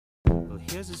Well,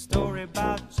 here's a story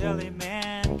about Jelly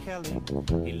Man Kelly.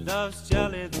 He loves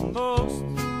jelly the most,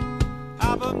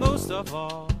 but most of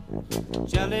all,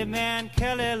 Jelly Man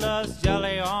Kelly loves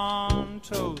jelly on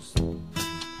toast.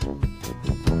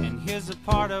 And here's a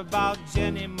part about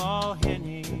Jenny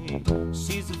Mulhenny.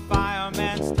 She's a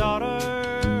fireman's daughter,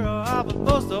 but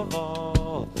most of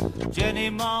all, Jenny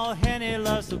Mulhenny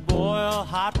loves to boil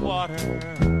hot water.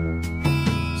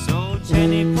 So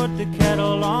Jenny put the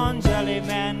kettle on, Jelly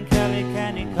Man Kelly,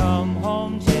 can he come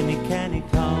home? Jenny, can he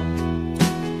come?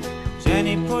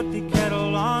 Jenny put the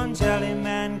kettle on, Jelly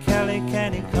Man Kelly,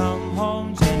 can he come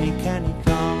home? Jenny, can he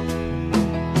come?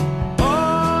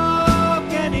 Oh,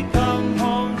 can he come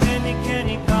home? Jenny, can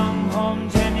he come home?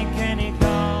 Jenny, can he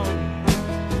come?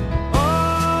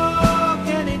 Oh,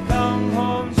 can he come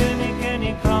home? Jenny, can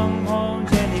he come home?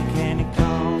 Jenny, can he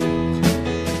come?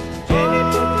 Jenny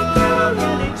put the kettle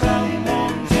on, Jelly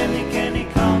Man, Jenny, can he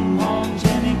come home?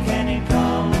 Jenny, can he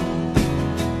come?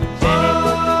 Jenny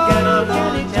put the kettle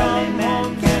on, Jelly Man,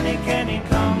 can he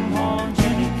come home?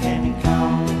 Jenny, can he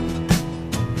come?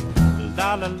 La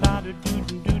la la do do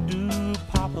do do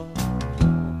papa,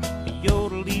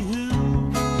 yodelly hoo,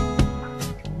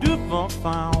 do for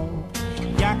found,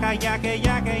 yaka yaka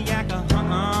yaka yaka,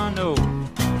 no.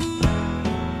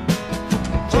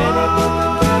 Jenny put the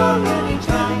kettle on,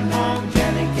 come home.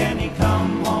 Jenny, can he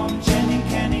come home? Jenny,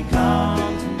 can he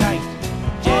come tonight?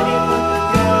 Jenny put the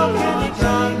kettle on,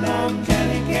 come home.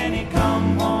 Jenny, can he come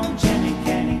home? Jenny,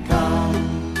 can he come?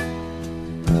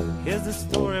 Here's the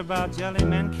story about Jelly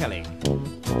Man Kelly.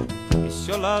 He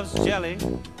sure loves jelly.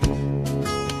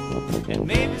 And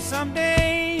maybe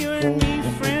someday you and me,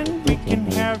 friend, we can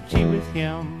have tea with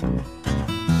him.